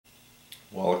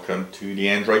Welcome to the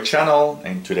Android channel,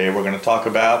 and today we're going to talk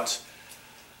about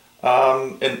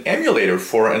an emulator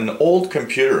for an old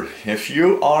computer. If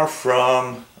you are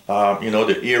from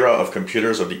the era of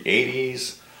computers of the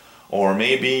 80s, or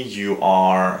maybe you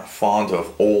are fond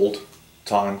of old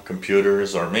time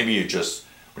computers, or maybe you just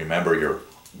remember your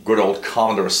good old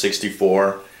Commodore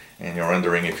 64 and you're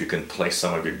wondering if you can play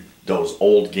some of those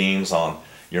old games on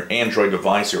your Android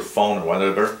device, your phone, or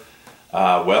whatever,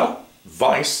 well,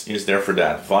 Vice is there for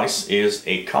that. Vice is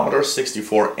a Commodore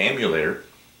 64 emulator.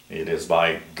 It is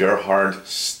by Gerhard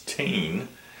Steen,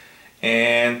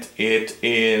 and it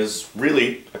is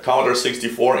really a Commodore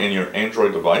 64 in your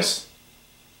Android device.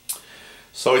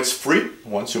 So it's free.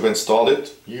 Once you've installed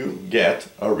it, you get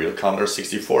a real Commodore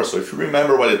 64. So if you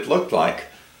remember what it looked like,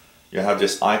 you have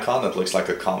this icon that looks like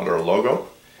a Commodore logo,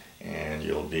 and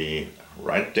you'll be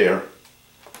right there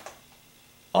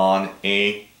on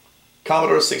a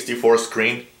Commodore 64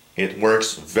 screen. It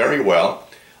works very well.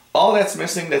 All that's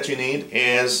missing that you need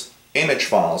is image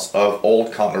files of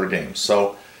old Commodore games.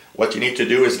 So what you need to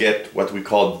do is get what we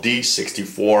call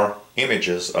D64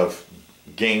 images of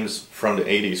games from the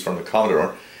 80s from the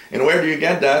Commodore. And where do you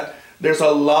get that? There's a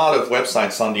lot of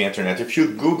websites on the internet. If you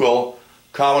Google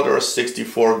Commodore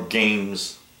 64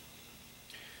 games,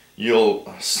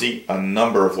 you'll see a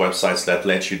number of websites that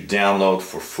let you download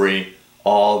for free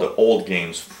all the old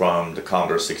games from the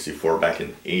Commodore 64 back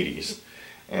in the 80s.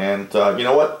 And you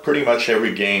know what? Pretty much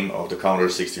every game of the Commodore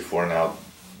 64 now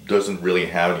doesn't really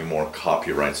have any more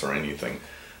copyrights or anything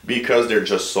because they're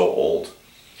just so old.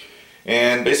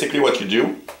 And basically what you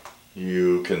do,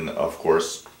 you can of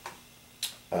course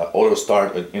auto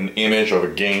start an image of a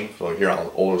game. So here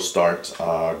I'll auto start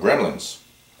Gremlins,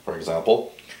 for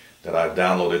example, that I've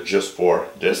downloaded just for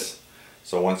this.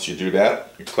 So once you do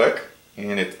that, you click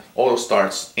and it auto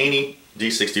starts any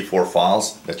D64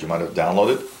 files that you might have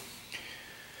downloaded,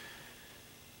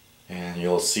 and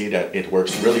you'll see that it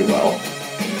works really well.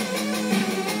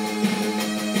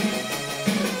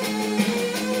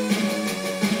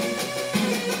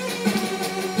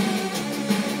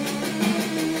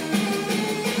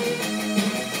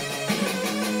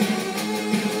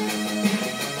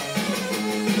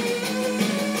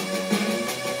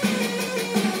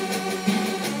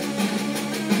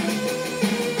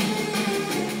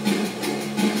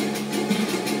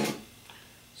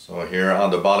 So here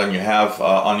on the bottom you have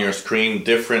on your screen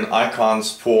different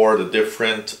icons for the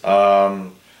different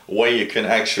way you can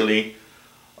actually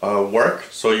work.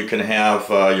 So you can have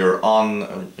your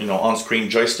on-screen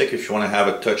joystick if you want to have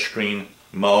a touchscreen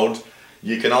mode.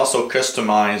 You can also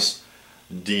customize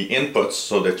the inputs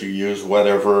so that you use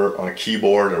whatever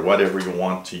keyboard or whatever you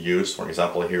want to use. For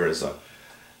example, here is a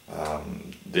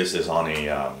this is on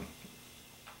a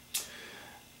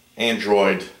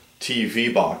Android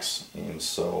TV box, and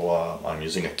so I'm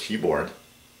using a keyboard,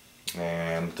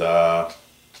 and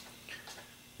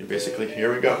you basically,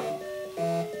 here we go,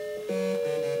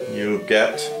 you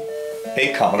get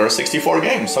a Commodore 64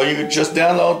 game. So you just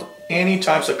download any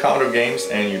types of Commodore games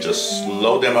and you just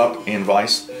load them up in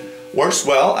Vice. Works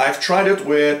well. I've tried it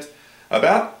with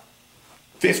about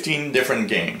 15 different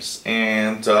games,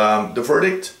 and the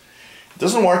verdict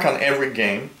doesn't work on every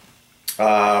game.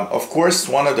 Of course,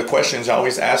 one of the questions you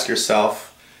always ask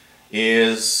yourself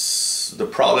is the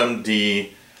problem the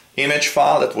image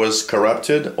file that was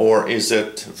corrupted, or is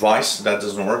it Vice that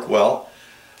doesn't work well?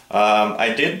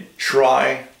 I did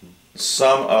try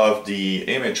some of the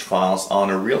image files on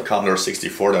a real Commodore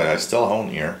 64 that I still own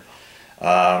here.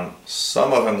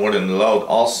 Some of them wouldn't load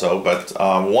also, but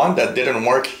one that didn't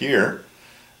work here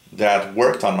that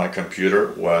worked on my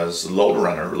computer was Load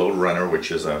Runner, which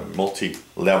is a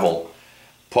multi-level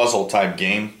puzzle type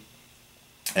game.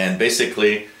 And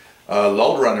basically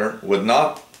Load Runner would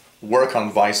not work on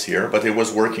Vice here, but it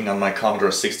was working on my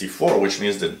Commodore 64, which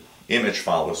means the image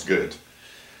file was good.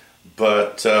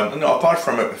 But no, apart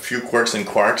from a few quirks and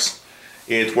quarks,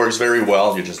 it works very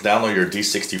well. You just download your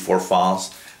D64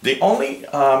 files. The only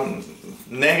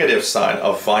negative side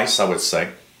of Vice, I would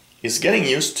say, is getting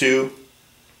used to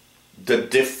the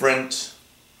different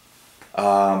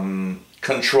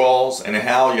controls and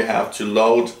how you have to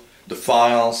load the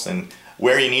files and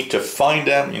where you need to find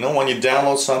them. You know, when you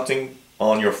download something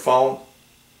on your phone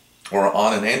or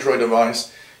on an Android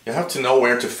device, you have to know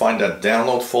where to find that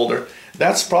download folder.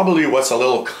 That's probably what's a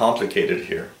little complicated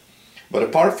here. But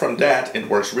apart from that, it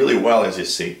works really well, as you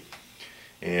see.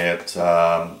 It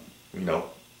can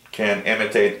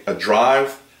imitate a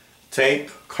drive, tape,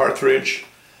 cartridge,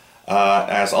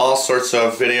 has all sorts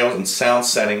of video and sound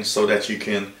settings so that you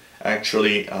can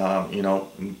actually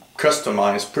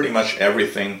customize pretty much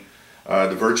everything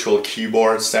the virtual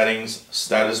keyboard settings,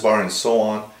 status bar, and so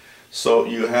on. So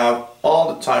you have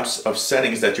all the types of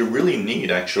settings that you really need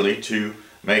actually to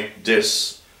make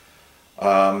this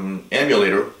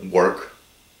emulator work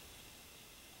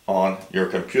on your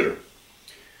computer.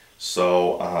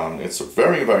 So it's a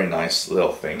very, very nice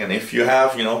little thing. And if you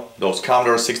have, you know, those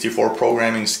Commodore 64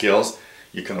 programming skills,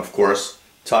 you can of course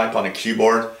type on a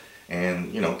keyboard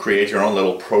and, you know, create your own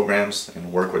little programs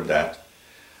and work with that.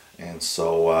 And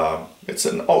so it's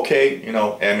an okay, you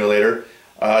know, emulator.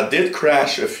 Did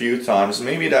crash a few times.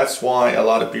 Maybe that's why a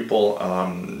lot of people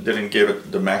didn't give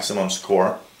it the maximum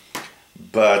score.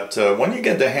 But when you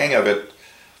get the hang of it,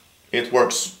 it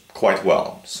works quite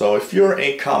well. So if you're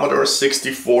a Commodore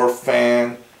 64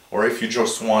 fan, or if you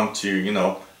just want to, you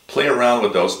know, play around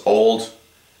with those old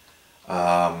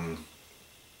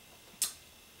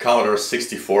Commodore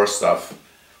 64 stuff,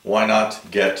 why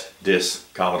not get this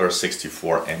Commodore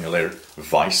 64 emulator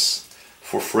Vice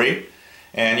for free?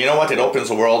 And you know what, it opens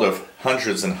a world of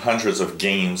hundreds and hundreds of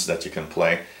games that you can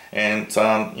play. And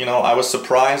you know, I was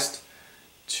surprised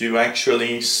to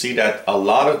actually see that a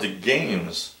lot of the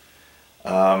games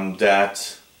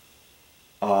that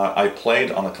I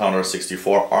played on the Commodore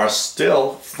 64 are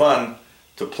still fun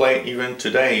to play even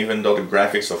today, even though the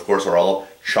graphics of course are all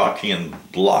chalky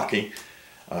and blocky.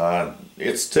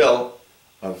 It's still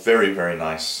a very, very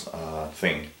nice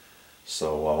thing.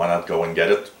 So why not go and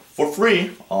get it for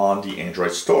free on the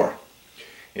Android store.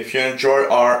 If you enjoy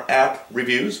our app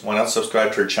reviews, why not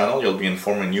subscribe to our channel? You'll be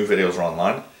informed when new videos are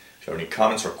online. If you have any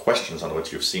comments or questions on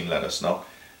what you've seen, let us know.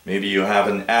 Maybe you have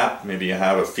an app, maybe you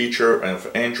have a feature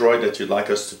of Android that you'd like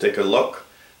us to take a look.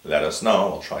 Let us know.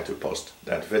 We'll try to post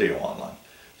that video online.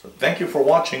 So thank you for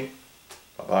watching.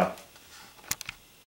 Bye-bye.